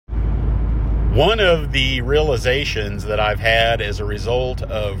One of the realizations that I've had as a result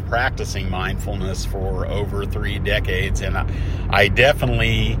of practicing mindfulness for over 3 decades, and I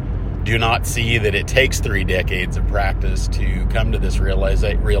definitely do not see that it takes 3 decades of practice to come to this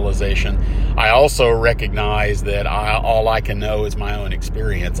realization. I also recognize that all I can know is my own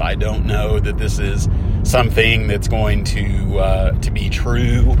experience. I don't know that this is something that's going to be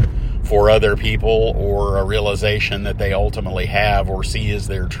true for other people, or a realization that they ultimately have or see as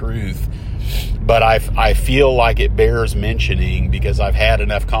their truth. But I feel like it bears mentioning, because I've had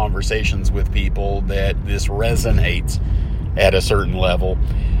enough conversations with people that this resonates at a certain level.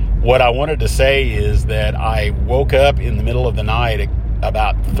 What I wanted to say is that I woke up in the middle of the night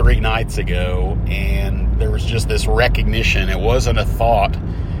about 3 nights ago, and there was just this recognition. It wasn't a thought.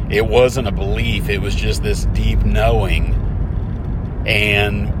 It wasn't a belief. It was just this deep knowing.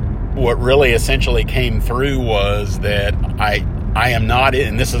 And what really essentially came through was that I am not in,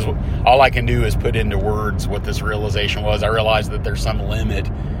 and this is all I can do is put into words what this realization was. I realized that there's some limit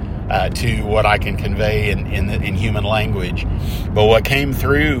to what I can convey in human language. But what came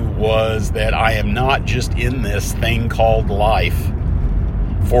through was that I am not just in this thing called life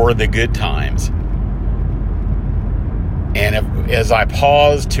for the good times. And as I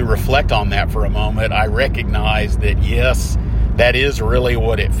paused to reflect on that for a moment, I recognized that yes, that is really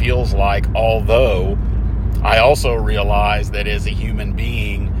what it feels like, although I also realize that as a human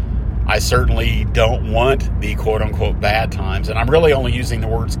being, I certainly don't want the quote-unquote bad times. And I'm really only using the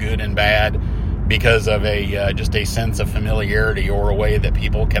words good and bad because of just a sense of familiarity, or a way that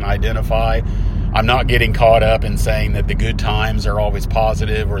people can identify. I'm not getting caught up in saying that the good times are always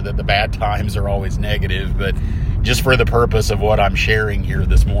positive or that the bad times are always negative, but just for the purpose of what I'm sharing here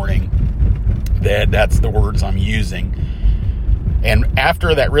this morning, that's the words I'm using. And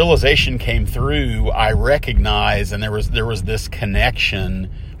after that realization came through, I recognized, and there was this connection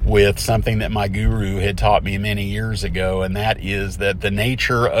with something that my guru had taught me many years ago, and that is that the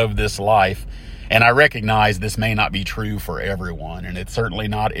nature of this life, and I recognize this may not be true for everyone, and it certainly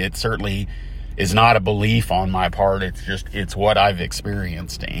is not a belief on my part. It's what I've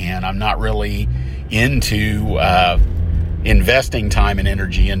experienced, and I'm not really into investing time and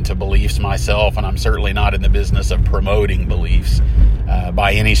energy into beliefs myself, and I'm certainly not in the business of promoting beliefs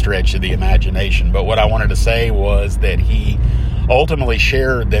by any stretch of the imagination. But what I wanted to say was that he ultimately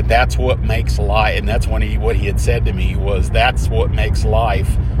shared that that's what makes life, and that's what he had said to me was, that's what makes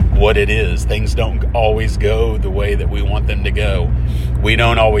life what it is. Things don't always go the way that we want them to go. We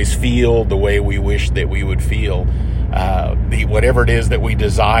don't always feel the way we wish that we would feel. Whatever it is that we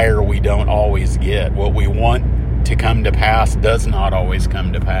desire, we don't always get. What we want to come to pass does not always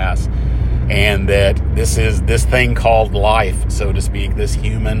come to pass. And that this thing called life, so to speak, this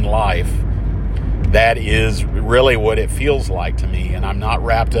human life, that is really what it feels like to me. And I'm not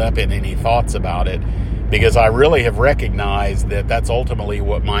wrapped up in any thoughts about it, because I really have recognized that that's ultimately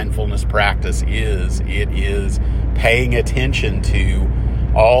what mindfulness practice is. It is paying attention to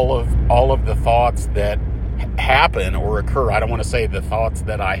all of the thoughts that happen or occur. I don't want to say the thoughts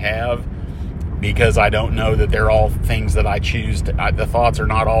that I have, because I don't know that they're all things that I choose to. The thoughts are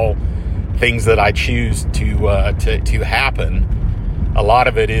not all things that I choose to happen. A lot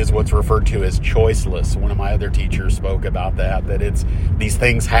of it is what's referred to as choiceless. One of my other teachers spoke about that it's these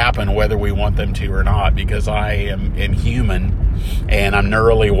things happen whether we want them to or not, because I am human, and I'm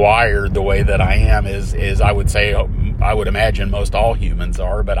neurally wired the way that I am, is I would say, I would imagine most all humans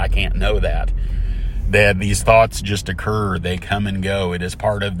are, but I can't know that these thoughts just occur. They come and go. It is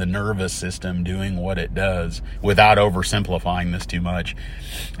part of the nervous system doing what it does, without oversimplifying this too much.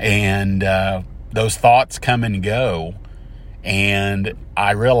 And those thoughts come and go. And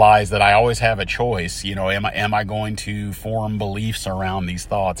I realize that I always have a choice. You know, am I going to form beliefs around these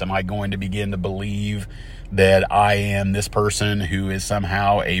thoughts? Am I going to begin to believe that I am this person who is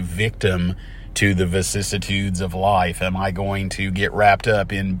somehow a victim to the vicissitudes of life? Am I going to get wrapped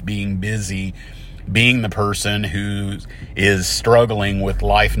up in being busy, being the person who is struggling with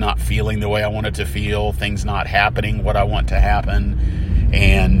life not feeling the way I want it to feel, things not happening what I want to happen?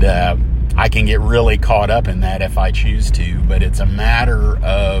 And I can get really caught up in that if I choose to, but it's a matter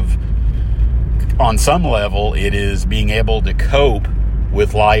of, on some level, it is being able to cope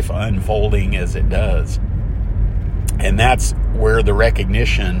with life unfolding as it does. And that's where the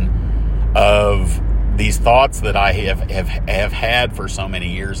recognition of these thoughts that I have had for so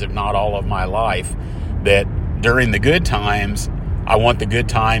many years, if not all of my life, that during the good times, I want the good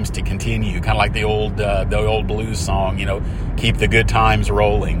times to continue, kind of like the old blues song, keep the good times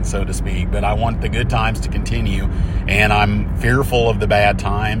rolling, so to speak. But I want the good times to continue, and I'm fearful of the bad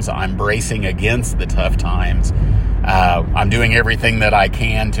times. I'm bracing against the tough times. I'm doing everything that I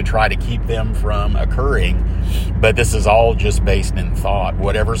can to try to keep them from occurring, but this is all just based in thought.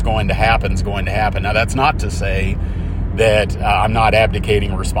 Whatever's going to happen is going to happen. Now, that's not to say that I'm not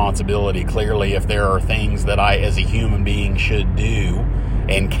abdicating responsibility. Clearly, if there are things that I, as a human being, should do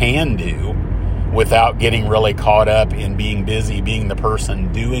and can do without getting really caught up in being busy, being the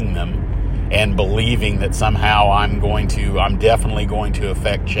person doing them, and believing that somehow I'm definitely going to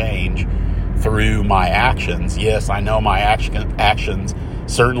affect change through my actions. Yes, I know my actions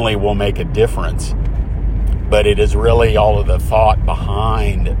certainly will make a difference, but it is really all of the thought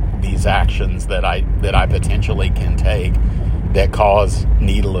behind these actions that I potentially can take that cause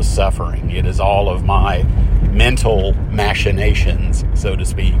needless suffering. It is all of my mental machinations, so to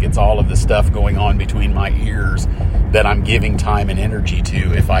speak. It's all of the stuff going on between my ears that I'm giving time and energy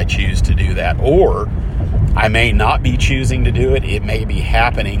to if I choose to do that. Or I may not be choosing to do it. It may be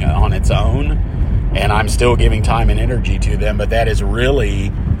happening on its own, and I'm still giving time and energy to them, but that is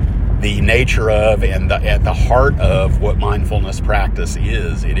really the nature of and at the heart of what mindfulness practice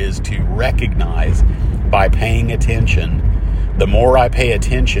is. It is to recognize by paying attention. The more I pay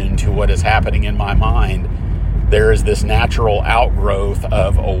attention to what is happening in my mind, there is this natural outgrowth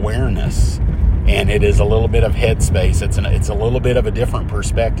of awareness, and it is a little bit of headspace. It's a little bit of a different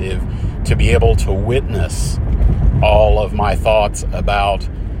perspective to be able to witness all of my thoughts about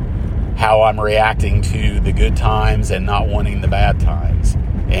how I'm reacting to the good times and not wanting the bad times.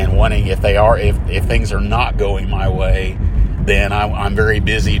 And wanting, if things are not going my way, then I'm very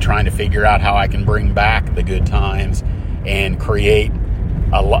busy trying to figure out how I can bring back the good times and create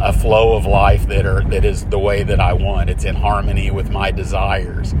a flow of life that is the way that I want. It's in harmony with my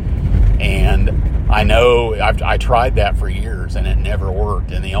desires. And I know I tried that for years and it never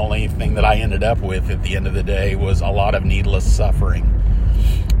worked. And the only thing that I ended up with at the end of the day was a lot of needless suffering.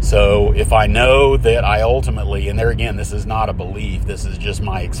 So if I know that I ultimately, and there again, this is not a belief, this is just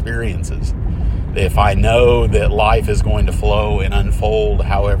my experiences. If I know that life is going to flow and unfold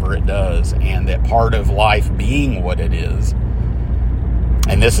however it does, and that part of life being what it is,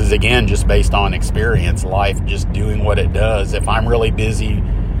 and this is again just based on experience, life just doing what it does, if I'm really busy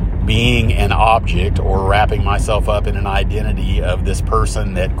being an object or wrapping myself up in an identity of this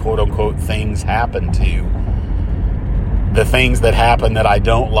person that quote unquote things happen to, the things that happen that I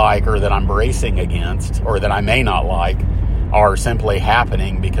don't like or that I'm bracing against or that I may not like are simply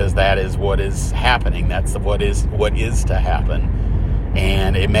happening because that is what is happening. That's what is to happen.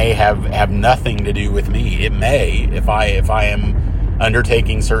 And it may have nothing to do with me. It may, if I am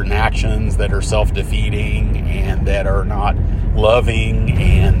undertaking certain actions that are self-defeating and that are not loving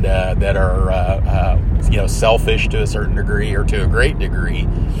and that are selfish to a certain degree or to a great degree,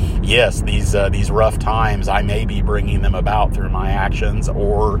 yes, these rough times, I may be bringing them about through my actions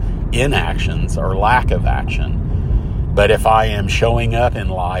or inactions or lack of action. But if I am showing up in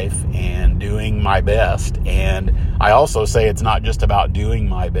life and doing my best, and I also say it's not just about doing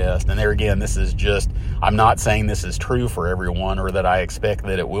my best, and there again, I'm not saying this is true for everyone or that I expect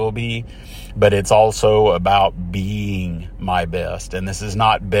that it will be, but it's also about being my best. And this is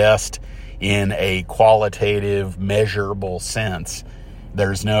not best in a qualitative, measurable sense.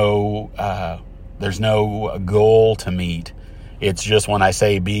 There's no goal to meet. It's just when I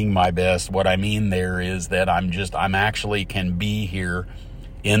say being my best, what I mean there is that I'm actually can be here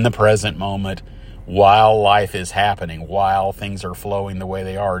in the present moment while life is happening, while things are flowing the way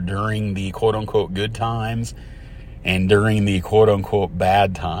they are during the quote unquote good times and during the quote unquote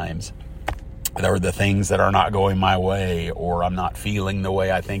bad times. There are the things that are not going my way or I'm not feeling the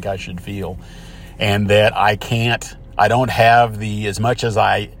way I think I should feel. And that I don't have as much as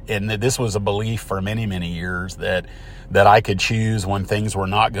and this was a belief for many, many years that I could choose when things were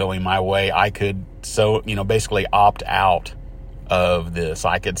not going my way. I could basically opt out of this.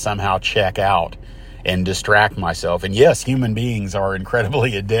 I could somehow check out and distract myself. And yes, human beings are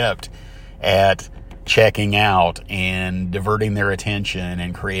incredibly adept at checking out and diverting their attention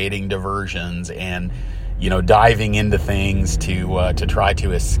and creating diversions and, diving into things to try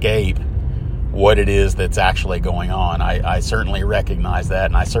to escape what it is that's actually going on. I certainly recognize that,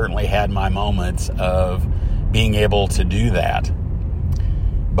 and I certainly had my moments of being able to do that.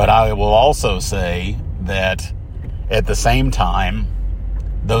 But I will also say that at the same time,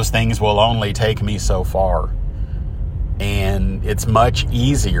 those things will only take me so far. And it's much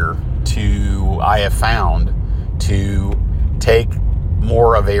easier I have found, to take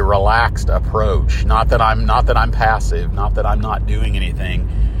more of a relaxed approach. Not that I'm passive, not that I'm not doing anything,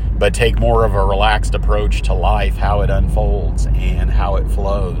 but take more of a relaxed approach to life, how it unfolds and how it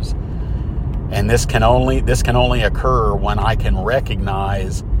flows. And this can only occur when I can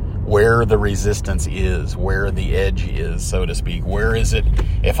recognize where the resistance is, where the edge is, so to speak. Where is it?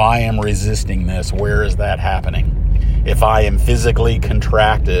 If I am resisting this, where is that happening? If I am physically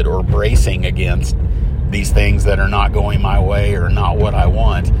contracted or bracing against these things that are not going my way or not what I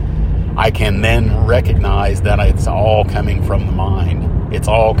want, I can then recognize that it's all coming from the mind. It's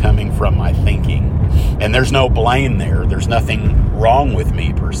all coming from my thinking. And there's no blame there. There's nothing wrong with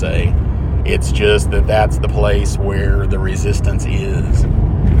me per se. It's just that that's the place where the resistance is.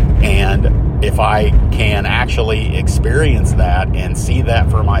 And if I can actually experience that and see that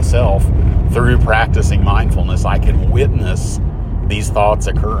for myself through practicing mindfulness, I can witness these thoughts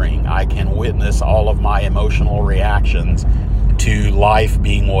occurring. I can witness all of my emotional reactions to life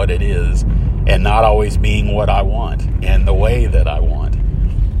being what it is and not always being what I want and the way that I want.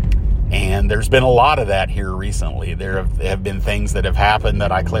 And there's been a lot of that here recently. There have been things that have happened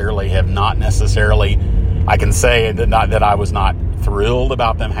that I clearly have not necessarily, I can say that I was not thrilled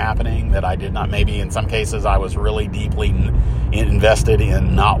about them happening, that I did not, maybe in some cases I was really deeply invested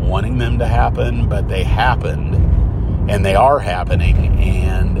in not wanting them to happen, but they happened and they are happening.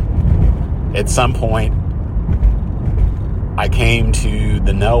 And at some point I came to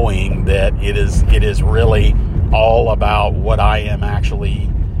the knowing that it is really all about what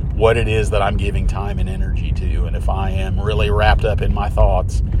it is that I'm giving time and energy to. And if I am really wrapped up in my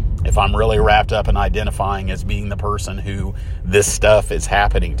thoughts, if I'm really wrapped up in identifying as being the person who this stuff is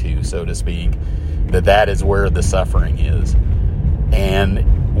happening to, so to speak, that is where the suffering is.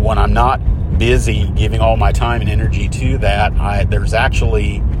 And when I'm not busy giving all my time and energy to that, there's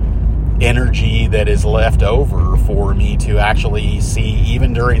actually energy that is left over for me to actually see,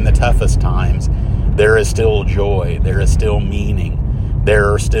 even during the toughest times, there is still joy, there is still meaning.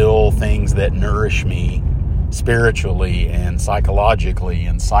 There are still things that nourish me spiritually and psychologically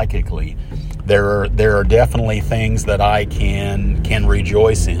and psychically. There are definitely things that I can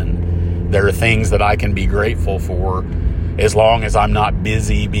rejoice in. There are things that I can be grateful for, as long as I'm not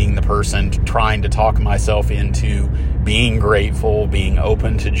busy being the person trying to talk myself into being grateful, being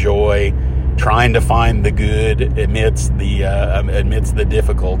open to joy, trying to find the good amidst the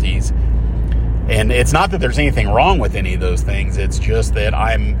difficulties. And it's not that there's anything wrong with any of those things. It's just that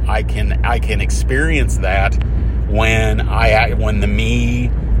I can experience that when the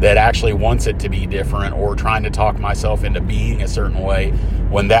me that actually wants it to be different, or trying to talk myself into being a certain way,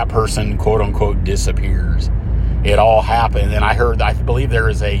 when that person, quote unquote, disappears. It all happened. And I believe there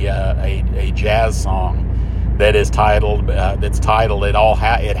is a jazz song that is titled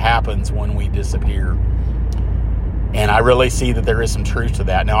 "It Happens When We Disappear." And I really see that there is some truth to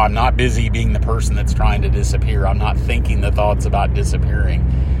that. Now, I'm not busy being the person that's trying to disappear. I'm not thinking the thoughts about disappearing.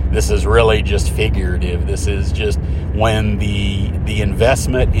 This is really just figurative. This is just when the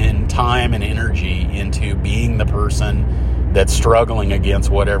investment in time and energy into being the person that's struggling against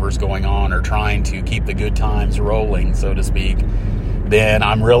whatever's going on, or trying to keep the good times rolling, so to speak, then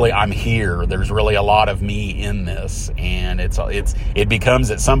I'm here. There's really a lot of me in this. And it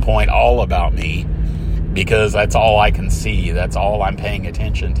becomes at some point all about me, because that's all I can see. That's all I'm paying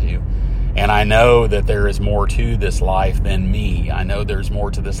attention to. And I know that there is more to this life than me. I know there's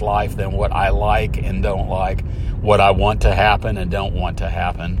more to this life than what I like and don't like, what I want to happen and don't want to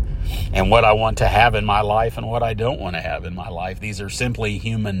happen, and what I want to have in my life and what I don't want to have in my life. These are simply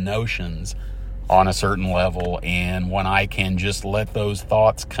human notions on a certain level. And when I can just let those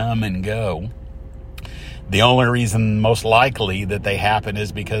thoughts come and go, the only reason most likely that they happen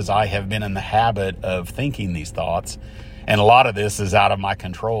is because I have been in the habit of thinking these thoughts. And a lot of this is out of my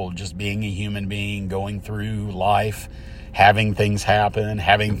control. Just being a human being, going through life, having things happen,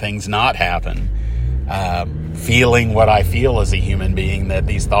 having things not happen. Feeling what I feel as a human being, that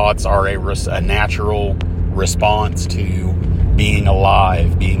these thoughts are a natural response to being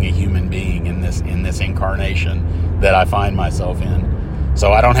alive, being a human being in this incarnation that I find myself in.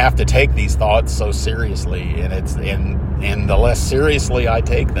 So I don't have to take these thoughts so seriously, and the less seriously I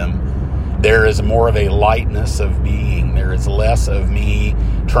take them, there is more of a lightness of being. There is less of me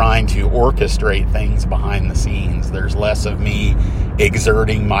trying to orchestrate things behind the scenes. There's less of me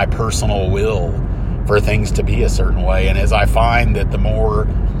exerting my personal will for things to be a certain way. And as I find that the more,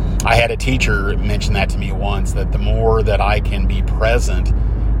 I had a teacher mention that to me once, that the more that I can be present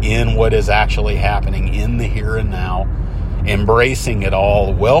in what is actually happening in the here and now, embracing it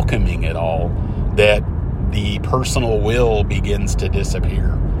all, welcoming it all, that the personal will begins to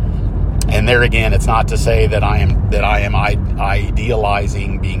disappear. And there again, it's not to say that I am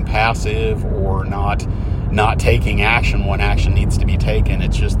idealizing being passive or not taking action when action needs to be taken.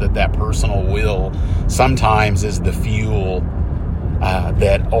 It's just that personal will sometimes is the fuel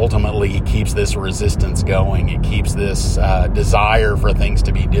that ultimately keeps this resistance going. It keeps this desire for things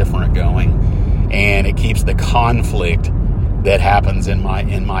to be different going, and it keeps the conflict that happens in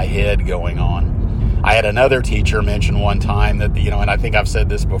my head going on. I had another teacher mention one time that, and I think I've said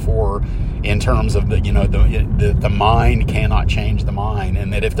this before in terms of the mind cannot change the mind,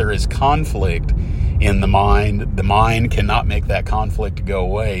 and that if there is conflict in the mind cannot make that conflict go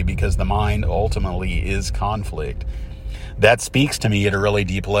away, because the mind ultimately is conflict. That speaks to me at a really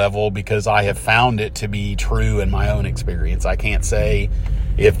deep level, because I have found it to be true in my own experience. I can't say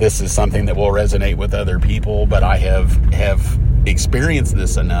if this is something that will resonate with other people, but I have experienced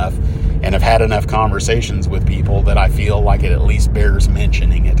this enough and have had enough conversations with people that I feel like it at least bears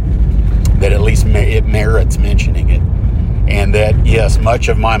mentioning it, that at least it merits mentioning it. And that, yes, much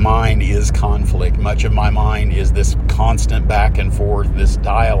of my mind is conflict. Much of my mind is this constant back and forth, this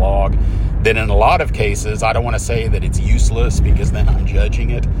dialogue that in a lot of cases, I don't want to say that it's useless, because then I'm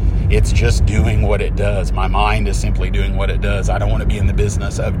judging it. It's just doing what it does. My mind is simply doing what it does. I don't want to be in the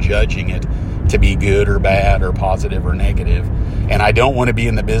business of judging it to be good or bad or positive or negative. And I don't want to be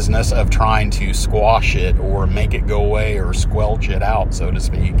in the business of trying to squash it or make it go away or squelch it out, so to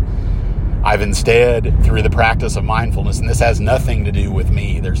speak. I've instead, through the practice of mindfulness, and this has nothing to do with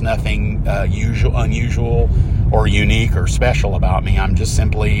me. There's nothing unusual or unique or special about me. I'm just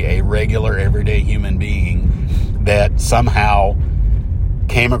simply a regular, everyday human being that somehow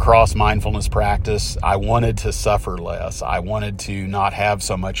came across mindfulness practice. I wanted to suffer less. I wanted to not have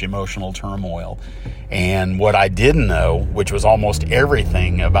so much emotional turmoil. And what I didn't know, which was almost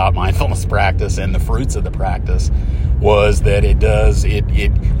everything about mindfulness practice and the fruits of the practice, was that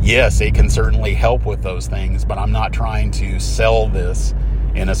yes, it can certainly help with those things, but I'm not trying to sell this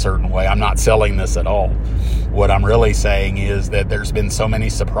in a certain way. I'm not selling this at all. What I'm really saying is that there's been so many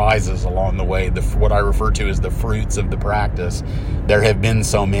surprises along the way, what I refer to as the fruits of the practice. There have been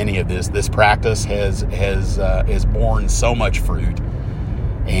so many of this. This practice has borne so much fruit,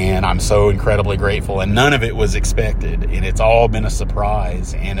 and I'm so incredibly grateful. And none of it was expected, and it's all been a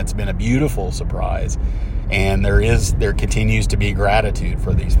surprise, and it's been a beautiful surprise. And there continues to be gratitude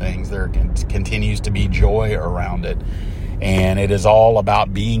for these things. There continues to be joy around it. And it is all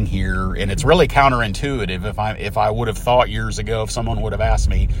about being here. And it's really counterintuitive. If I would have thought years ago, if someone would have asked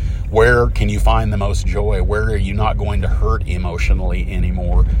me, where can you find the most joy? Where are you not going to hurt emotionally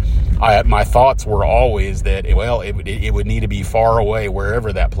anymore? My thoughts were always that, it would need to be far away.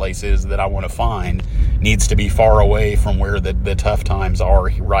 Wherever that place is that I want to find needs to be far away from where the tough times are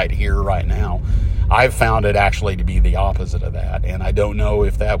right here, right now. I've found it actually to be the opposite of that, and I don't know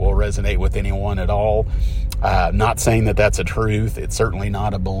if that will resonate with anyone at all. Not saying that that's a truth. It's certainly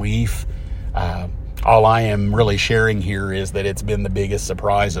not a belief. All I am really sharing here is that it's been the biggest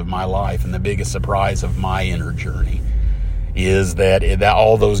surprise of my life and the biggest surprise of my inner journey, is that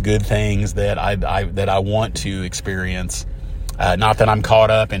all those good things that I want to experience, not that I'm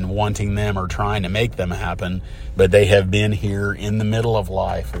caught up in wanting them or trying to make them happen, but they have been here in the middle of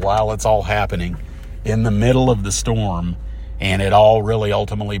life while it's all happening, in the middle of the storm. And it all really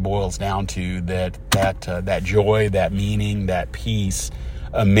ultimately boils down to that joy, that meaning, that peace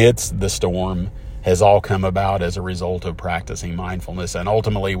amidst the storm has all come about as a result of practicing mindfulness, and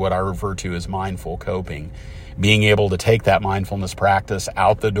ultimately what I refer to as mindful coping. Being able to take that mindfulness practice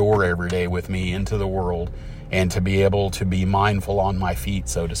out the door every day with me into the world, and to be able to be mindful on my feet,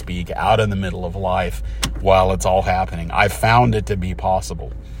 so to speak, out in the middle of life while it's all happening. I've found it to be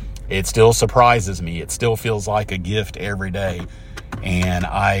possible. It still surprises me. It still feels like a gift every day. And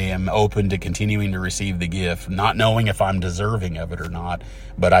I am open to continuing to receive the gift, not knowing if I'm deserving of it or not,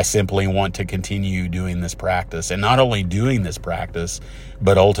 but I simply want to continue doing this practice. And not only doing this practice,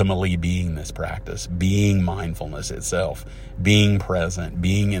 but ultimately being this practice, being mindfulness itself, being present,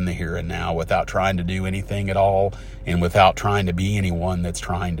 being in the here and now without trying to do anything at all, and without trying to be anyone that's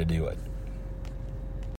trying to do it.